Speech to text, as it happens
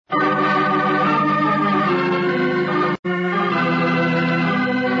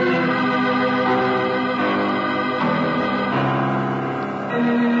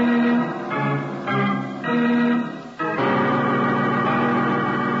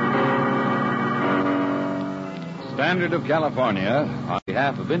Standard of California, on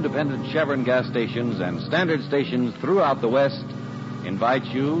behalf of independent Chevron gas stations and Standard stations throughout the West, invites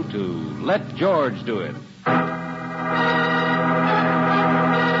you to Let George Do It.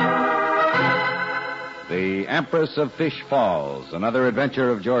 The Empress of Fishfalls, another adventure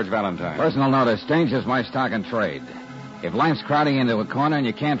of George Valentine. Personal notice, danger's my stock and trade. If life's crowding into a corner and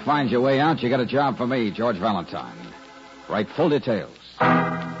you can't find your way out, you got a job for me, George Valentine. Write full details.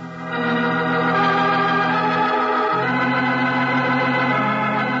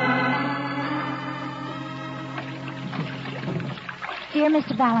 Dear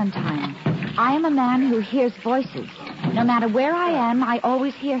Mr. Valentine, I am a man who hears voices. No matter where I am, I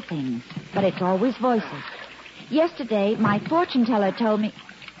always hear things. But it's always voices. Yesterday, my fortune teller told me...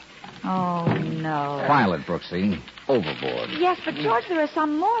 Oh, no. File it, Brooksy. Overboard. Yes, but, George, there are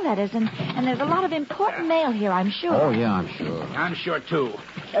some more letters, and there's a lot of important mail here, I'm sure. Oh, yeah, I'm sure. I'm sure, too.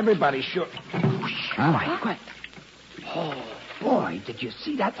 Everybody's sure. Huh? Quiet. Oh, boy, did you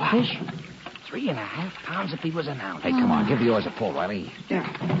see that fish? 3.5 pounds if he was an ounce. Hey, come on, give yours a pull, Riley. Yeah.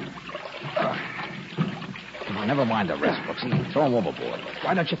 Come on, never mind the rest, Brooksy. Throw him overboard.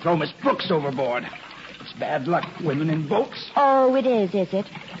 Why don't you throw Miss Brooks overboard? It's bad luck, women in boats. Oh, it is it?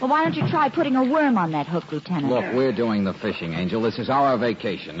 Well, why don't you try putting a worm on that hook, Lieutenant? Look, we're doing the fishing, Angel. This is our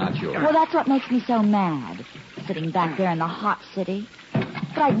vacation, not yours. Well, that's what makes me so mad, sitting back there in the hot city.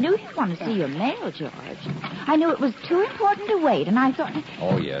 But I knew you'd want to see your mail, George. I knew it was too important to wait, and I thought...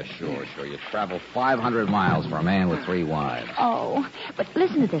 Oh, yeah, sure. You travel 500 miles for a man with 3 wives. Oh, but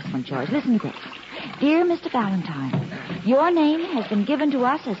listen to this one, George. Listen to this. Dear Mr. Valentine, your name has been given to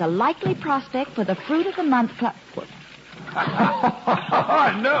us as a likely prospect for the Fruit of the Month Club...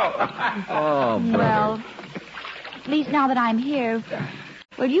 Oh, no. Oh, brother. Well, at least now that I'm here...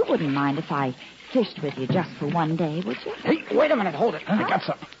 Well, you wouldn't mind if I fished with you just for one day, would you? Hey, wait a minute. Hold it. I got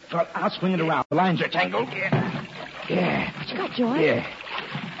something. I'll swing it around. The lines are tangled. Yeah. What you got, George?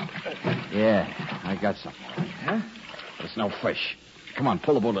 Yeah, I got something. Huh? But it's no fish. Come on,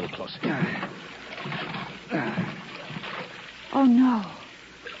 pull the boat a little closer. Oh, no.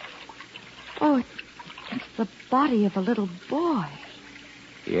 Oh, it's the body of a little boy.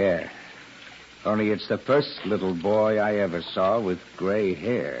 Yeah. Only it's the first little boy I ever saw with gray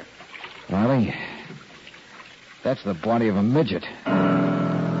hair. Riley, that's the body of a midget.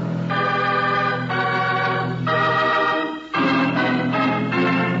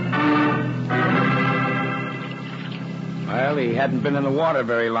 Well, he hadn't been in the water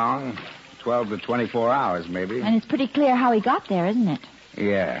very long. 12 to 24 hours, maybe. And it's pretty clear how he got there, isn't it?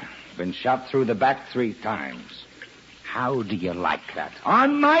 Yeah. Been shot through the back 3 times. How do you like that?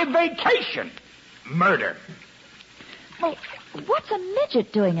 On my vacation! Murder. Well, what's a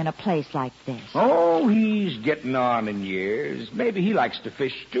midget doing in a place like this? Oh, he's getting on in years. Maybe he likes to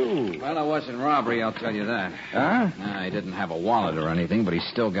fish, too. Well, it wasn't robbery, I'll tell you that. Huh? No, he didn't have a wallet or anything, but he's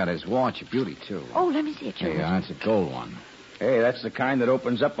still got his watch. A beauty, too. Oh, let me see it, George. Yeah, it's a gold one. Hey, that's the kind that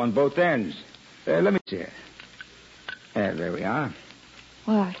opens up on both ends. Let me see it. There we are.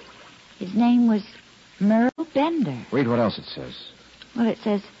 Well, his name was Merle Bender. Read what else it says. Well, it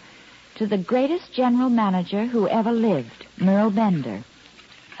says, to the greatest general manager who ever lived, Merle Bender.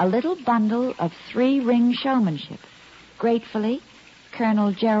 A little bundle of 3-ring showmanship. Gratefully,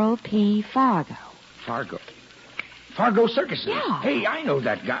 Colonel Gerald P. Fargo. Fargo Circuses. Yeah. Hey, I know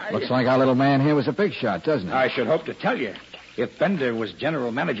that guy. Looks like our little man here was a big shot, doesn't it? I should hope to tell you. If Bender was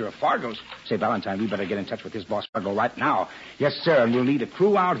general manager of Fargo's... Say, Valentine, we better get in touch with his boss, Fargo, right now. Yes, sir, and we'll need a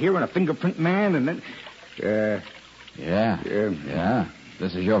crew out here and a fingerprint man, and then... Yeah.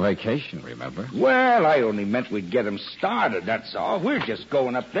 This is your vacation, remember? Well, I only meant we'd get him started, that's all. We're just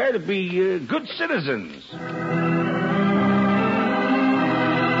going up there to be good citizens.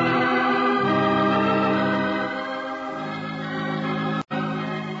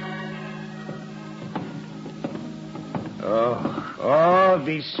 Oh,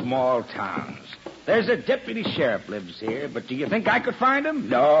 these small towns. There's a deputy sheriff lives here, but do you think I could find him?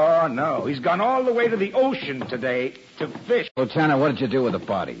 No. He's gone all the way to the ocean today to fish. Lieutenant, what did you do with the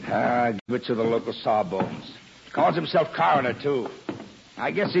body? Give it to the local sawbones. Calls himself coroner, too.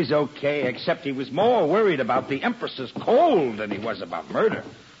 I guess he's okay, except he was more worried about the Empress's cold than he was about murder.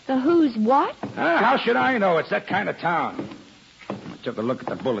 The who's what? How should I know? It's that kind of town. I took a look at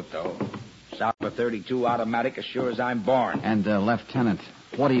the bullet, though. Shot with a .32 automatic as sure as I'm born. And, Lieutenant,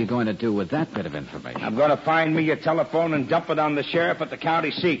 what are you going to do with that bit of information? I'm going to find me a telephone and dump it on the sheriff at the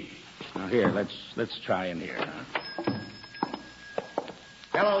county seat. Now, here, let's try in here.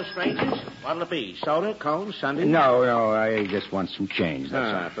 Hello, strangers. What'll it be? Soda, cone, sundae? No, I just want some change,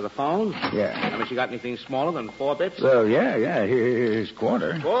 that's all. For the phone? Yeah. Haven't you got anything smaller than 4 bits? Well, yeah, here's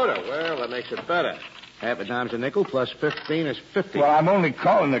quarter. Quarter? Well, that makes it better. Half a dime's a nickel, plus 15 is 50. Well, I'm only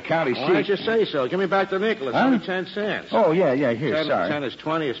calling the county seat. Why don't you say so? Give me back the nickel. It's only 10 cents. Oh, yeah, here, 10 sorry. 10 is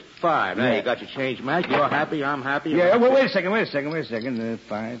 20 is 5. Now, you got your change, Mac. You're happy, I'm happy. Yeah, well, wait a second.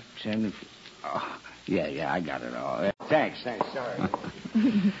 5, 10... Oh, yeah, I got it all. Thanks, sorry.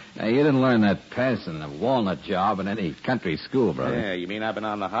 Now, you didn't learn that passing the walnut job in any country school, brother. Yeah, you mean I've been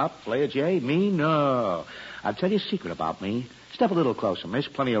on the hop, player Jay? Me? No. I'll tell you a secret about me. Step a little closer, miss.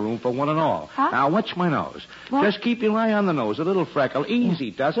 Plenty of room for one and all. Huh? Now, watch my nose. What? Just keep your eye on the nose. A little freckle.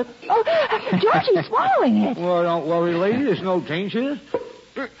 Easy, does it? Oh, Georgie's swallowing it. Well, don't worry, lady. There's no danger.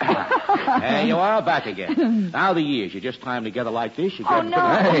 There you are, back again. Now the years. You just time together like this. You Oh, get... no.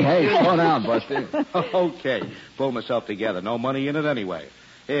 Hey, slow down, Buster. Okay. Pull myself together. No money in it anyway.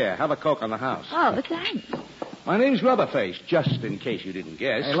 Here, have a Coke on the house. Oh, thanks. My name's Rubberface, just in case you didn't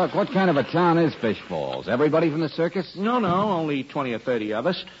guess. Hey, look, what kind of a town is Fishfalls? Everybody from the circus? No, only 20 or 30 of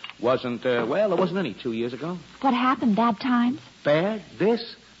us. There wasn't any 2 years ago. What happened? Bad times? Bad?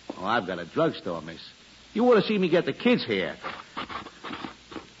 This? Oh, I've got a drugstore, miss. You ought to see me get the kids here.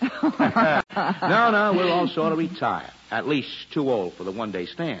 No, we're all sort of retired. At least too old for the one-day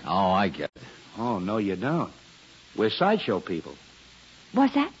stand. Oh, I get it. Oh, no, you don't. We're sideshow people.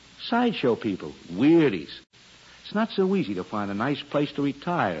 What's that? Sideshow people. Weirdies. It's not so easy to find a nice place to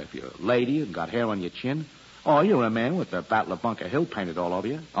retire if you're a lady and got hair on your chin. Or you're a man with the Battle of Bunker Hill painted all over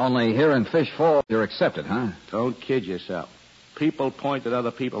you. Only here in Fishfalls, you're accepted, huh? Don't kid yourself. People point at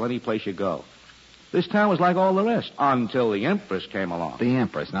other people any place you go. This town was like all the rest until the Empress came along. The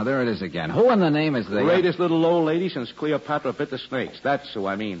Empress. Now, there it is again. Who in the name is the... Greatest little old lady since Cleopatra bit the snakes. That's who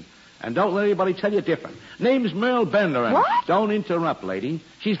I mean. And don't let anybody tell you different. Name's Merle Bender. And What? Don't interrupt, lady.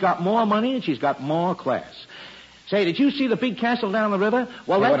 She's got more money and she's got more class. Say, did you see the big castle down the river?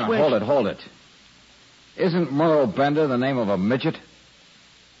 Well, Hey, that's wait, where... hold it. Isn't Merle Bender the name of a midget?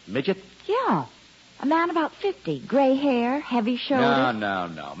 Midget? Yeah. A man about 50. Gray hair, heavy shoulders.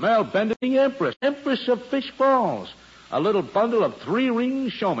 No. Merle Bender, the Empress. Empress of Fishfalls. A little bundle of 3-ring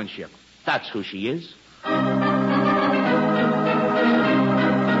showmanship. That's who she is.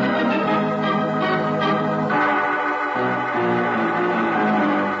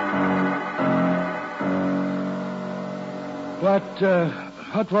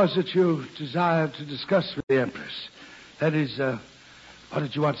 What was it you desired to discuss with the Empress? That is, what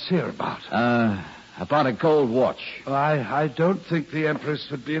did you want to see her about? About a gold watch. Oh, I don't think the Empress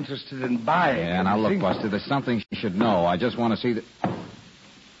would be interested in buying Yeah, now look, anything. Buster, there's something she should know. I just want to see that...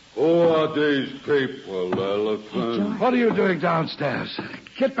 Who are these people, Elephant? What are you doing downstairs?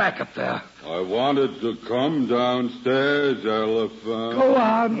 Get back up there. I wanted to come downstairs, Elephant. Go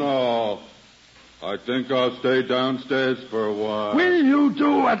on. No. I think I'll stay downstairs for a while. Will you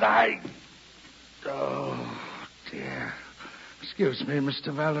do what I... Oh, dear. Excuse me,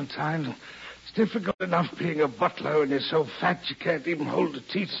 Mr. Valentine. It's difficult enough being a butler when you're so fat you can't even hold a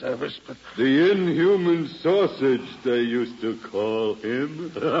tea service, but... The inhuman sausage, they used to call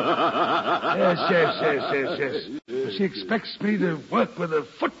him. Yes. She expects me to work with a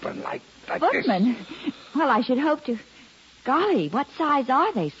footman like this. Footman? Well, I should hope to. Golly, what size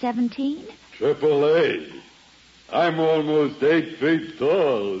are they? 17? AAA. I'm almost 8 feet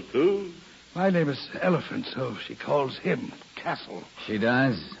tall, too. My name is Elephant, so she calls him Castle. She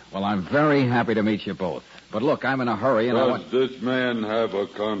does? Well, I'm very happy to meet you both. But look, I'm in a hurry and I Does want... this man have a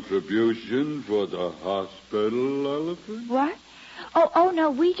contribution for the hospital, Elephant? What? Oh,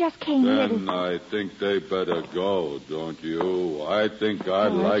 no, we just came here Then to... I think they better go, don't you? I think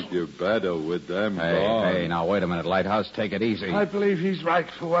I'd like you better with them gone. Hey, now, wait a minute, Lighthouse. Take it easy. I believe he's right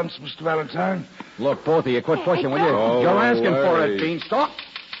for once, Mr. Valentine. Look, both of you, quit pushing, will you? Go You're asking for away. it, Beanstalk.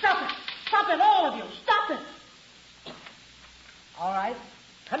 Stop it! Stop it, all of you! Stop it! All right.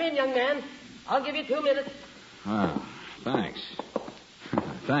 Come in, young man. I'll give you 2 minutes. Oh, thanks.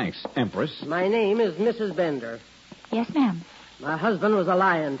 Thanks, Empress. My name is Mrs. Bender. Yes, ma'am. My husband was a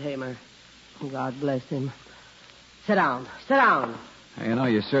lion tamer. God bless him. Sit down. Sit down. You know,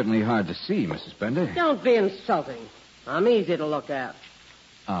 you're certainly hard to see, Mrs. Bender. Don't be insulting. I'm easy to look at.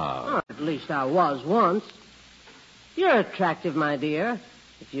 Oh. Or at least I was once. You're attractive, my dear.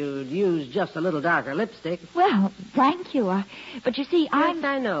 If you'd use just a little darker lipstick. Well, thank you. But you see, Yes,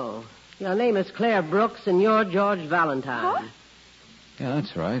 I know. Your name is Claire Brooks, and you're George Valentine. Huh? Yeah,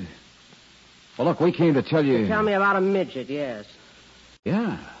 that's right. Well, look, we came to tell you... Tell me about a midget, yes.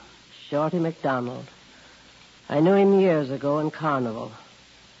 Yeah. Shorty McDonald. I knew him years ago in Carnival.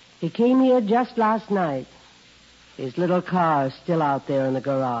 He came here just last night. His little car's still out there in the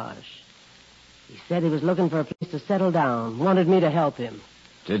garage. He said he was looking for a place to settle down, wanted me to help him.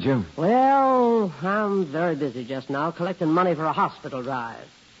 Did you? Well, I'm very busy just now collecting money for a hospital drive.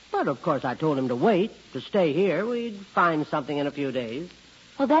 But But, of course, I told him to wait, to stay here. We'd find something in a few days.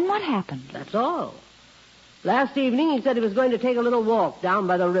 Well, then what happened? That's all. Last evening, he said he was going to take a little walk down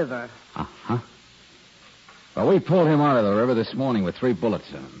by the river. Uh-huh. Well, we pulled him out of the river this morning with 3 bullets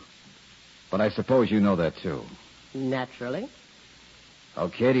in him. But I suppose you know that, too. Naturally.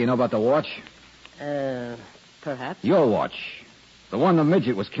 Okay, do you know about the watch? Perhaps. Your watch. The one the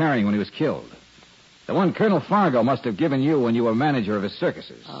midget was carrying when he was killed. The one Colonel Fargo must have given you when you were manager of his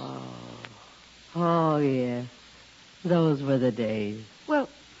circuses. Oh, yes. Those were the days. Well,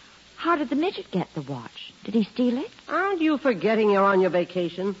 how did the midget get the watch? Did he steal it? Aren't you forgetting you're on your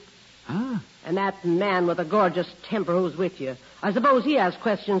vacation? Huh? And that man with a gorgeous temper who's with you. I suppose he has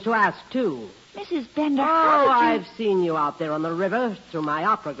questions to ask, too. Mrs. Bender, Oh, how did you... I've seen you out there on the river through my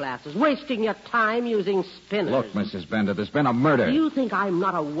opera glasses, wasting your time using spinners. Look, Mrs. Bender, there's been a murder. Do you think I'm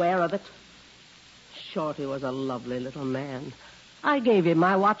not aware of it? Shorty was a lovely little man. I gave him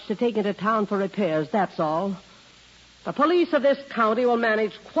my watch to take into town for repairs, that's all. The police of this county will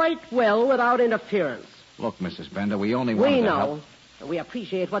manage quite well without interference. Look, Mrs. Bender, we only wanted We to know. help. And we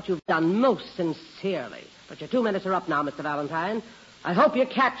appreciate what you've done most sincerely. But your 2 minutes are up now, Mr. Valentine. I hope you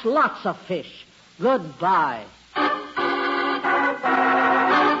catch lots of fish. Goodbye.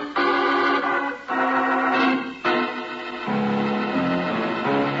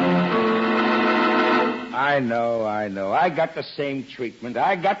 I know. I got the same treatment.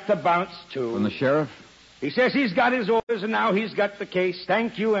 I got the bounce, too. From the sheriff? He says he's got his orders, and now he's got the case.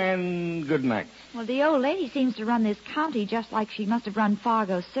 Thank you, and good night. Well, the old lady seems to run this county just like she must have run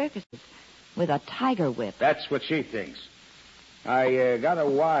Fargo's circuses, with a tiger whip. That's what she thinks. I got a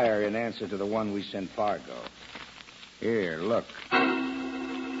wire in answer to the one we sent Fargo. Here, look.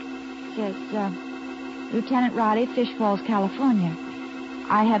 Says, Lieutenant Roddy, Fishfalls, California.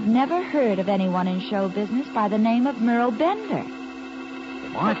 I have never heard of anyone in show business by the name of Merle Bender.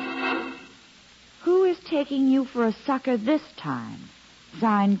 What? Who is taking you for a sucker this time?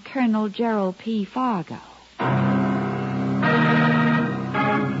 Signed, Colonel Gerald P. Fargo.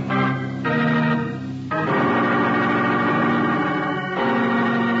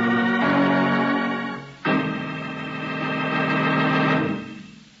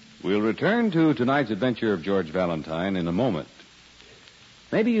 We'll return to tonight's adventure of George Valentine in a moment.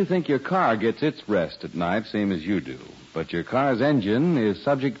 Maybe you think your car gets its rest at night, same as you do. But your car's engine is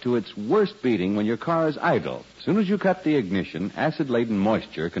subject to its worst beating when your car is idle. As soon as you cut the ignition, acid-laden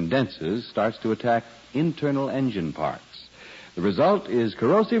moisture condenses, starts to attack internal engine parts. The result is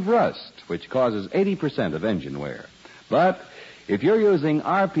corrosive rust, which causes 80% of engine wear. But if you're using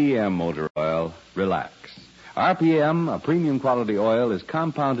RPM motor oil, relax. RPM, a premium quality oil, is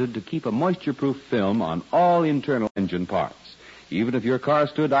compounded to keep a moisture-proof film on all internal engine parts. Even if your car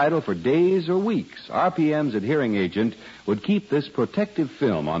stood idle for days or weeks, RPM's adhering agent would keep this protective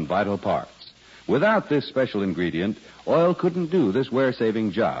film on vital parts. Without this special ingredient, oil couldn't do this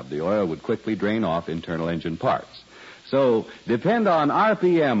wear-saving job. The oil would quickly drain off internal engine parts. So, depend on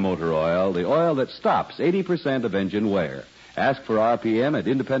RPM motor oil, the oil that stops 80% of engine wear. Ask for RPM at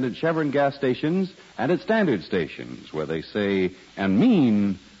independent Chevron gas stations and at standard stations, where they say and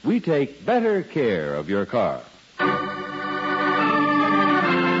mean, we take better care of your car.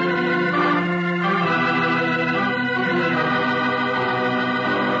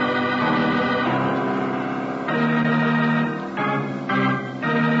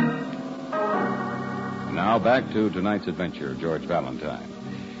 Now back to tonight's adventure, George Valentine.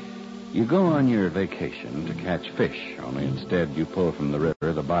 You go on your vacation to catch fish, only instead you pull from the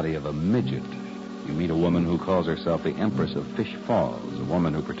river the body of a midget. You meet a woman who calls herself the Empress of Fishfalls, a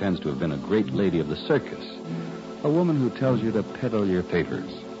woman who pretends to have been a great lady of the circus, a woman who tells you to peddle your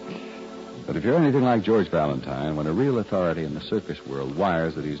favors. But if you're anything like George Valentine, when a real authority in the circus world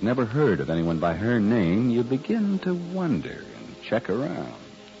wires that he's never heard of anyone by her name, you begin to wonder and check around.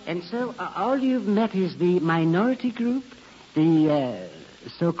 And so all you've met is the minority group? The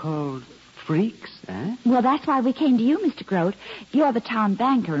so-called freaks, eh? Well, that's why we came to you, Mr. Grote. You're the town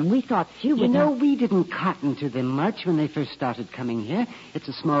banker, and we thought you would You know, know... we didn't cotton to them much when they first started coming here. It's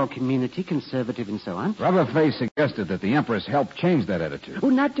a small community, conservative and so on. Rubberface suggested that the Empress helped change that attitude. Oh,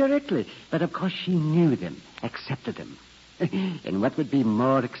 not directly. But, of course, she knew them, accepted them. And what would be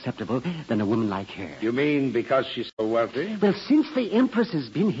more acceptable than a woman like her? You mean because she's so wealthy? Well, since the Empress has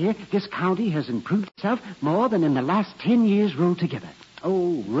been here, this county has improved itself more than in the last 10 years rolled together.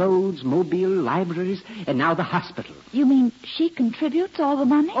 Oh, roads, mobile, libraries, and now the hospital. You mean she contributes all the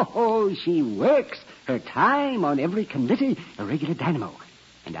money? Oh, she works her time on every committee, a regular dynamo.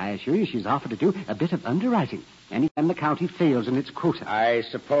 And I assure you she's offered to do a bit of underwriting anytime the county fails in its quota. I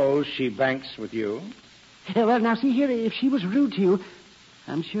suppose she banks with you? Well, now, see here, if she was rude to you,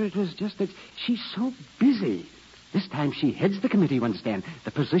 I'm sure it was just that she's so busy. This time she heads the committee, you understand,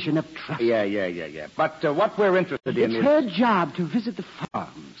 the position of trust. Yeah. But what we're interested in It's her job to visit the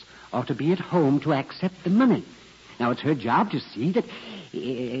farms or to be at home to accept the money. Now, it's her job to see that...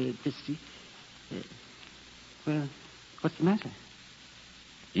 well, what's the matter?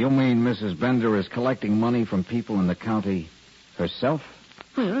 You mean Mrs. Bender is collecting money from people in the county herself?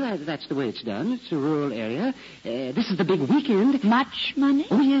 Well, that's the way it's done. It's a rural area. This is the big weekend. Much money?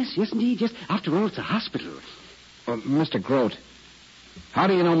 Oh, yes, indeed. Just after all, it's a hospital. Mr. Grote, how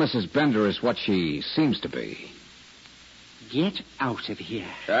do you know Mrs. Bender is what she seems to be? Get out of here.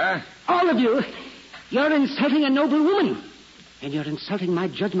 Huh? All of you. You're insulting a noble woman. And you're insulting my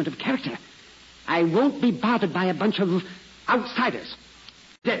judgment of character. I won't be bothered by a bunch of outsiders.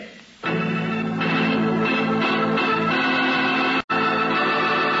 Dead.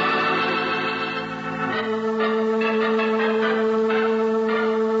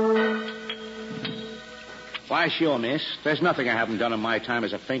 Why, sure, miss. There's nothing I haven't done in my time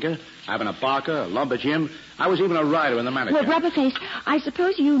as a thinker. I've been a barker, a lumberjim. I was even a rider in the manor. Well, Rubberface, I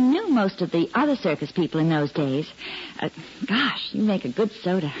suppose you knew most of the other circus people in those days. Gosh, you make a good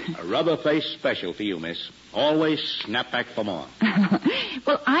soda. A rubber face special for you, miss. Always snap back for more.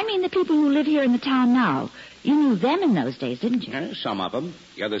 Well, I mean the people who live here in the town now. You knew them in those days, didn't you? Yeah, some of them.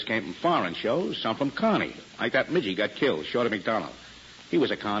 The others came from foreign shows, some from Connie. Like that midgie got killed, Shorty McDonald. He was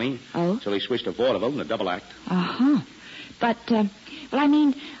a Connie. Oh? Till he switched to vaudeville in a double act. Uh-huh. But,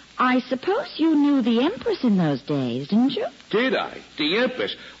 I suppose you knew the Empress in those days, didn't you? Did I? The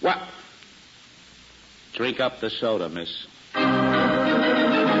Empress? What? Drink up the soda, miss.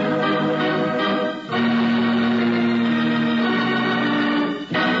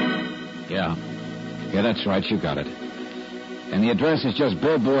 Yeah, that's right. You got it. And the address is just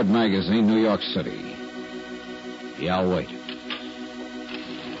Billboard Magazine, New York City. Yeah, I'll wait.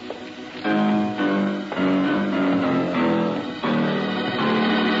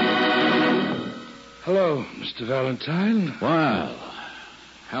 Hello, Mr. Valentine. Well,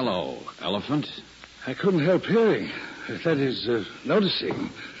 hello, Elephant. I couldn't help hearing. That is, noticing.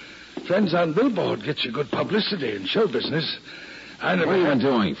 Friends on Billboard get you good publicity in show business. I never What have you been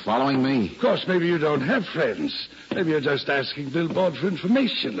doing? Following me? Of course, maybe you don't have friends. Maybe you're just asking Billboard for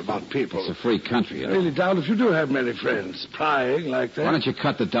information about people. It's a free country, you I know. really doubt if you do have many friends prying like that. Why don't you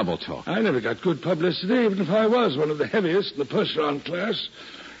cut the double talk? I never got good publicity, even if I was one of the heaviest in the push-on class.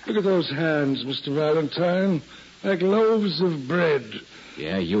 Look at those hands, Mr. Valentine. Like loaves of bread.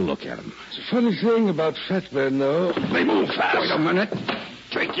 Yeah, you look at them. It's a funny thing about fat men, though. They move fast. Wait a minute.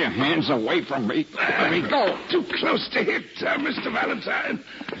 Take your hands away from me. Let me go. Too close to hit, Mr. Valentine.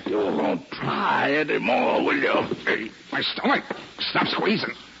 You won't pry anymore, will you? Hey, my stomach. Stop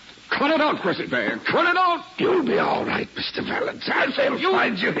squeezing. Cut it out, Grizzly Bear. Cut it out. You'll be all right, Mr. Valentine. They'll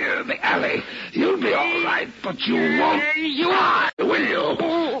find you here in the alley. You'll be all right, but you won't pry, will you?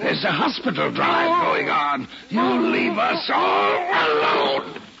 There's a hospital drive going on. You'll leave us all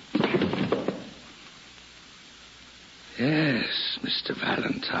alone. Yes, Mr.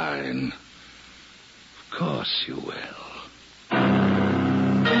 Valentine. Of course you will.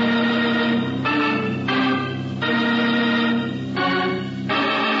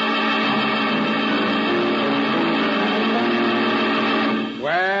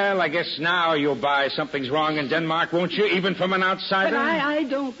 Well, I guess now you'll buy something's wrong in Denmark, won't you? Even from an outsider? But I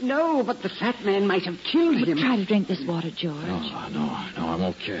don't know, but the fat man might have killed him. Try to drink this water, George. No, I'm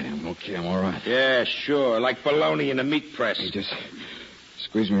okay. I'm all right. Yeah, sure. Like bologna in a meat press. He just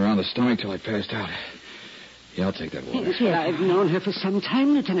squeezed me around the stomach till I passed out. Yeah, I'll take that water. Yes, well, I've known her for some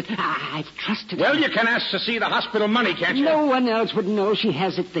time, Lieutenant. I've trusted her. Well, you can ask to see the hospital money, can't you? No one else would know she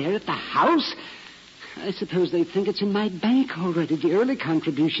has it there at the house. I suppose they think it's in my bank already, the early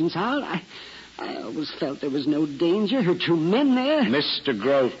contributions are. I always felt there was no danger. Her two men there. Mr.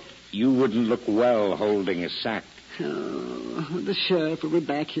 Grote, you wouldn't look well holding a sack. Oh, the sheriff will be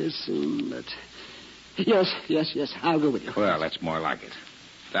back here soon, but... Yes, I'll go with you. Well, that's more like it.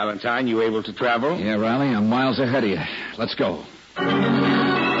 Valentine, you able to travel? Yeah, Riley, I'm miles ahead of you. Let's go.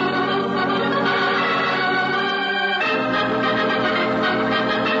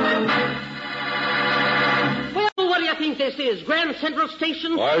 This is Grand Central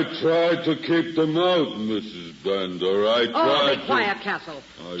Station? I tried to keep them out, Mrs. Bender. I tried be quiet, Castle.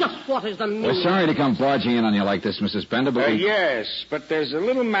 Just what is the meaning? We're sorry to come barging in on you like this, Mrs. Bender, but Yes, but there's a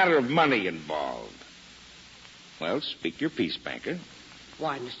little matter of money involved. Well, speak your piece, banker.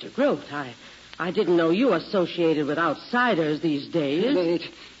 Why, Mr. Grote, I didn't know you associated with outsiders these days.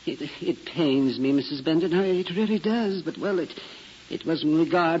 It pains me, Mrs. Bender. No, it really does. But, well, it was in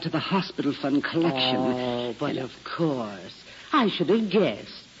regard to the hospital fund collection. Oh, but of course. I should have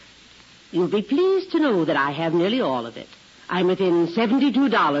guessed. You'll be pleased to know that I have nearly all of it. I'm within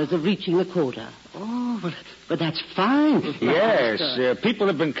 $72 of reaching the quota. Oh, but that's fine. Yes, people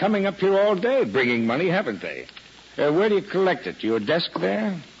have been coming up here all day bringing money, haven't they? Where do you collect it? Your desk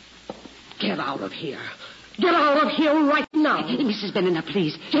there? Get out of here. Get out of here right now. Mrs. Benner,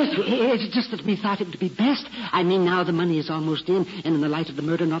 please. It's just that we thought it would be best. I mean, now the money is almost in, and in the light of the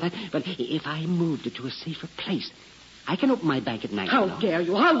murder and all that. But if I moved it to a safer place, I can open my bank at night. How dare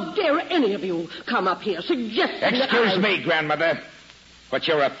you? How dare any of you come up here suggesting Excuse me, Grandmother. But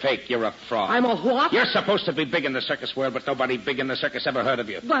you're a fake. You're a fraud. I'm a what? You're supposed to be big in the circus world, but nobody big in the circus ever heard of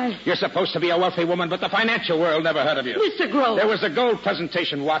you. Why? You're supposed to be a wealthy woman, but the financial world never heard of you. Mr. Grove. There was a gold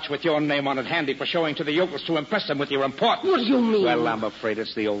presentation watch with your name on it handy for showing to the yokels to impress them with your importance. What do you mean? Well, I'm afraid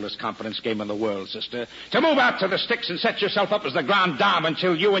it's the oldest confidence game in the world, sister. To move out to the sticks and set yourself up as the grande dame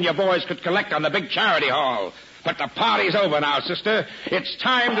until you and your boys could collect on the big charity hall. But the party's over now, sister. It's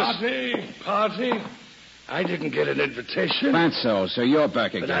time to... Party? I didn't get an invitation. Fanso, so you're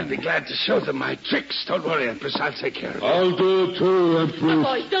back again. But I'd be glad to show them my tricks. Don't worry, Empress. I'll take care of it. I'll do it too, Empress.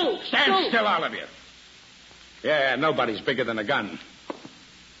 Boy, don't. Stand still, all of you. Yeah, nobody's bigger than a gun.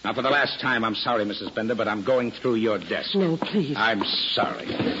 Now, for the last time, I'm sorry, Mrs. Bender, but I'm going through your desk. No, please. I'm sorry.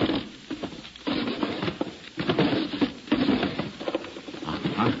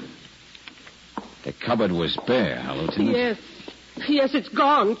 The cupboard was bare, huh, Lieutenant? Yes. Yes, it's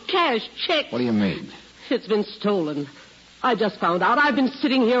gone. Cash, checks. What do you mean? It's been stolen. I just found out. I've been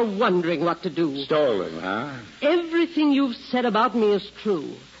sitting here wondering what to do. Stolen, huh? Everything you've said about me is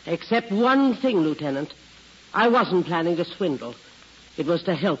true. Except one thing, Lieutenant. I wasn't planning to swindle. It was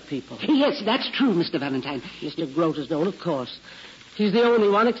to help people. Yes, that's true, Mr. Valentine. Mr. Grote is known, of course. He's the only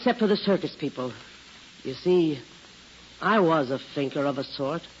one except for the circus people. You see, I was a thinker of a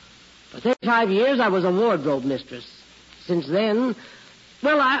sort. For 35 years, I was a wardrobe mistress. Since then,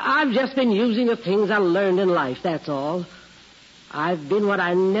 well, I've just been using the things I learned in life, that's all. I've been what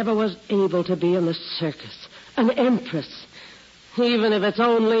I never was able to be in the circus. An empress. Even if it's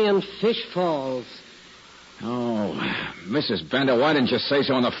only in Fishfalls. Oh, Mrs. Bender, why didn't you say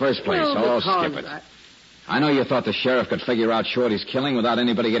so in the first place? Well, skip it. I know you thought the sheriff could figure out Shorty's killing without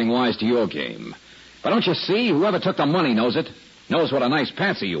anybody getting wise to your game. But don't you see? Whoever took the money knows it. Knows what a nice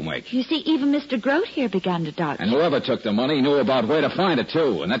patsy you make. You see, even Mr. Grote here began to dodge. And whoever took the money knew about where to find it,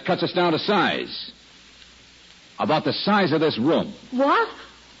 too. And that cuts us down to size. About the size of this room. What?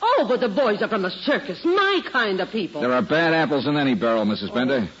 Oh, but the boys are from the circus. My kind of people. There are bad apples in any barrel, Mrs.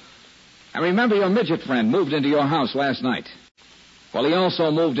 Bender. I remember your midget friend moved into your house last night. Well, he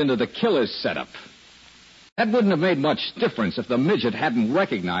also moved into the killer's setup. That wouldn't have made much difference if the midget hadn't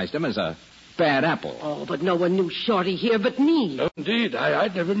recognized him as a bad apple. Oh, but no one knew Shorty here but me. Oh, indeed.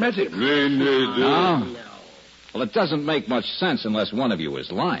 I'd never met him. No? Well, it doesn't make much sense unless one of you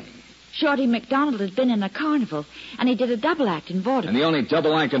is lying. Shorty McDonald has been in a carnival, and he did a double act in vaudeville. And the only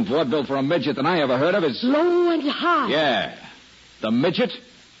double act in vaudeville for a midget that I ever heard of is... Low and high. Yeah. The midget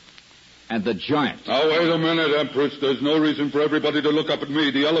and the giant. Now, wait a minute, Empress. There's no reason for everybody to look up at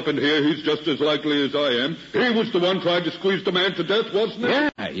me. The elephant here, he's just as likely as I am. He was the one trying to squeeze the man to death, wasn't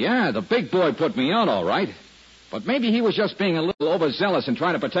he? Yeah. The big boy put me out, all right. But maybe he was just being a little overzealous in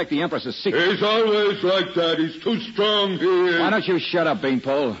trying to protect the Empress's secret. He's always like that. He's too strong here. Why don't you shut up,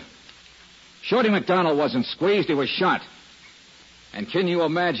 Beanpole? Shorty McDonald wasn't squeezed, he was shot. And can you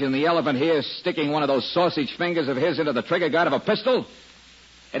imagine the elephant here sticking one of those sausage fingers of his into the trigger guard of a pistol?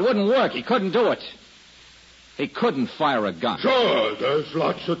 It wouldn't work. He couldn't do it. He couldn't fire a gun. Sure, there's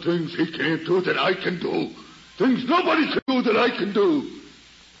lots of things he can't do that I can do. Things nobody can do that I can do.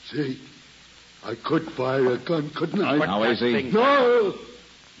 See, I could fire a gun, couldn't I? How easy? No!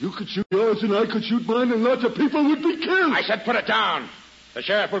 You could shoot yours and I could shoot mine and lots of people would be killed. I said put it down. The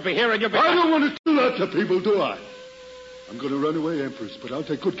sheriff will be here and you'll be... I don't want to kill lots of people, do I? I'm going to run away, Empress, but I'll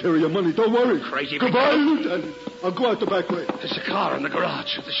take good care of your money. Don't worry. Crazy. Goodbye, Lieutenant. I'll go out the back way. There's a car in the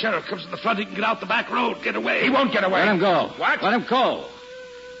garage. If the sheriff comes in the front, he can get out the back road. Get away. He won't get away. Let him go. What? Let him go.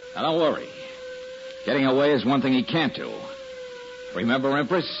 Now, don't worry. Getting away is one thing he can't do. Remember,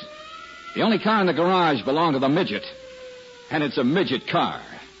 Empress? The only car in the garage belonged to the midget. And it's a midget car.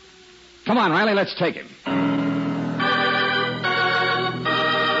 Come on, Riley, let's take him.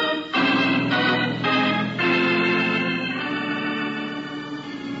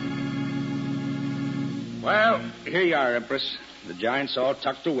 Well, here you are, Empress. The giant's all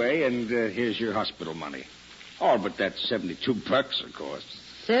tucked away, and here's your hospital money. All but that $72, of course.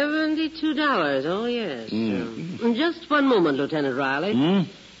 $72, oh, yes. Just one moment, Lieutenant Riley.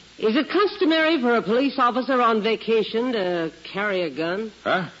 Is it customary for a police officer on vacation to carry a gun?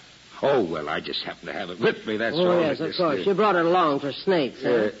 Huh? Oh, well, I just happen to have it with me, that's all. Oh, yes, of course. You brought it along for snakes,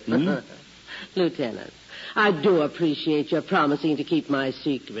 huh? Lieutenant, I do appreciate your promising to keep my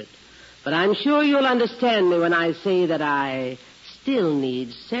secret. But I'm sure you'll understand me when I say that I still need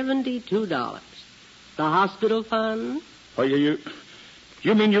 $72. The hospital fund? Oh, you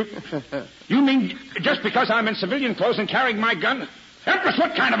mean just because I'm in civilian clothes and carrying my gun? Empress,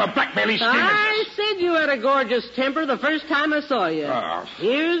 what kind of a blackmailing scheme is I this? said you had a gorgeous temper the first time I saw you. Oh.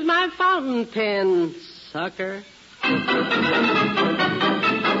 Here's my fountain pen, sucker.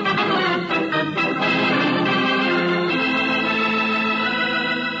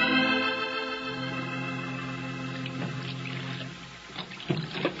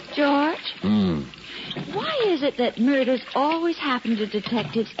 George? Why is it that murders always happen to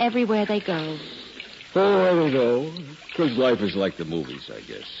detectives everywhere they go? Oh, I don't know. Because life is like the movies, I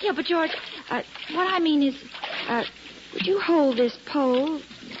guess. Yeah, but George, what I mean is, would you hold this pole?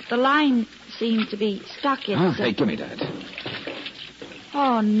 The line seems to be stuck in. Hey, give me that.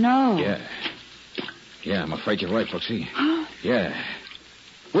 Oh, no. Yeah, I'm afraid you're right, Brooksy. Yeah.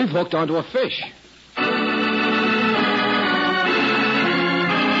 We've hooked onto a fish.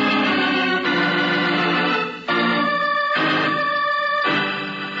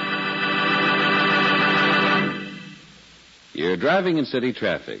 You're driving in city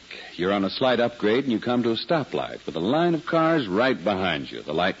traffic. You're on a slight upgrade and you come to a stoplight with a line of cars right behind you.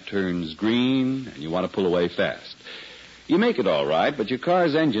 The light turns green and you want to pull away fast. You make it all right, but your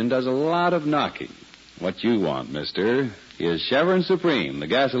car's engine does a lot of knocking. What you want, mister, is Chevron Supreme, the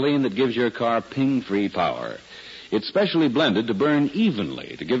gasoline that gives your car ping-free power. It's specially blended to burn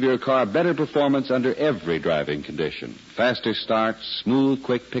evenly to give your car better performance under every driving condition. Faster starts, smooth,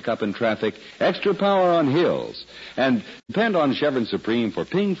 quick pickup in traffic, extra power on hills. And depend on Chevron Supreme for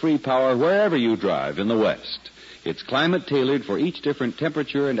ping-free power wherever you drive in the West. It's climate-tailored for each different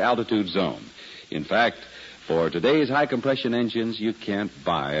temperature and altitude zone. In fact, for today's high-compression engines, you can't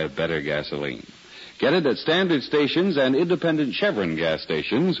buy a better gasoline. Get it at standard stations and independent Chevron gas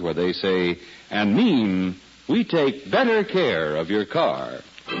stations where they say and mean, we take better care of your car.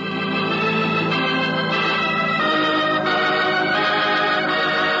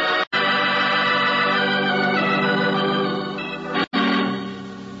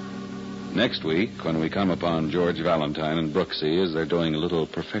 Next week, when we come upon George Valentine and Brooksy as they're doing a little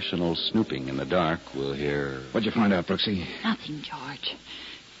professional snooping in the dark, we'll hear... What'd you find out, Brooksy? Nothing, George.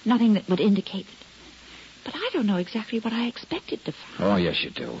 Nothing that would indicate it. But I don't know exactly what I expected to find. Oh, yes,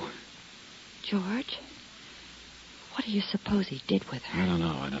 you do. George, what do you suppose he did with her? I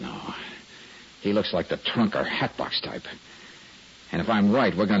don't know. He looks like the trunk or hatbox type. And if I'm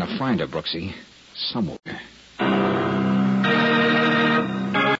right, we're going to find her, Brooksy, somewhere.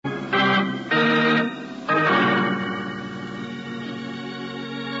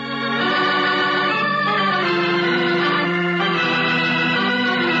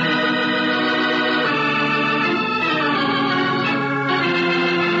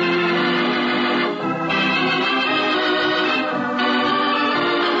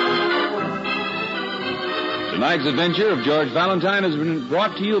 Tonight's adventure of George Valentine has been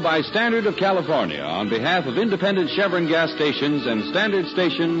brought to you by Standard of California on behalf of independent Chevron gas stations and Standard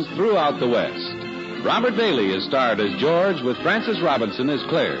stations throughout the West. Robert Bailey is starred as George with Frances Robinson as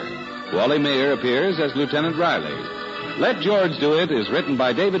Claire. Wally Mayer appears as Lieutenant Riley. Let George Do It is written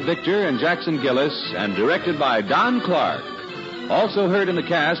by David Victor and Jackson Gillis and directed by Don Clark. Also heard in the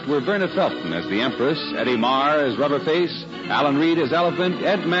cast were Verna Felton as the Empress, Eddie Marr as Rubberface, Alan Reed as Elephant,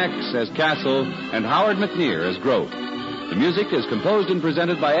 Ed Max as Castle, and Howard McNear as Groat. The music is composed and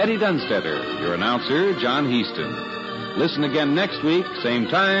presented by Eddie Dunstetter, your announcer, John Heaston. Listen again next week, same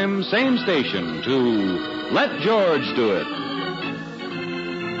time, same station, to Let George Do It.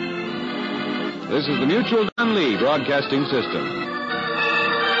 This is the Mutual Dunn Lee Broadcasting System.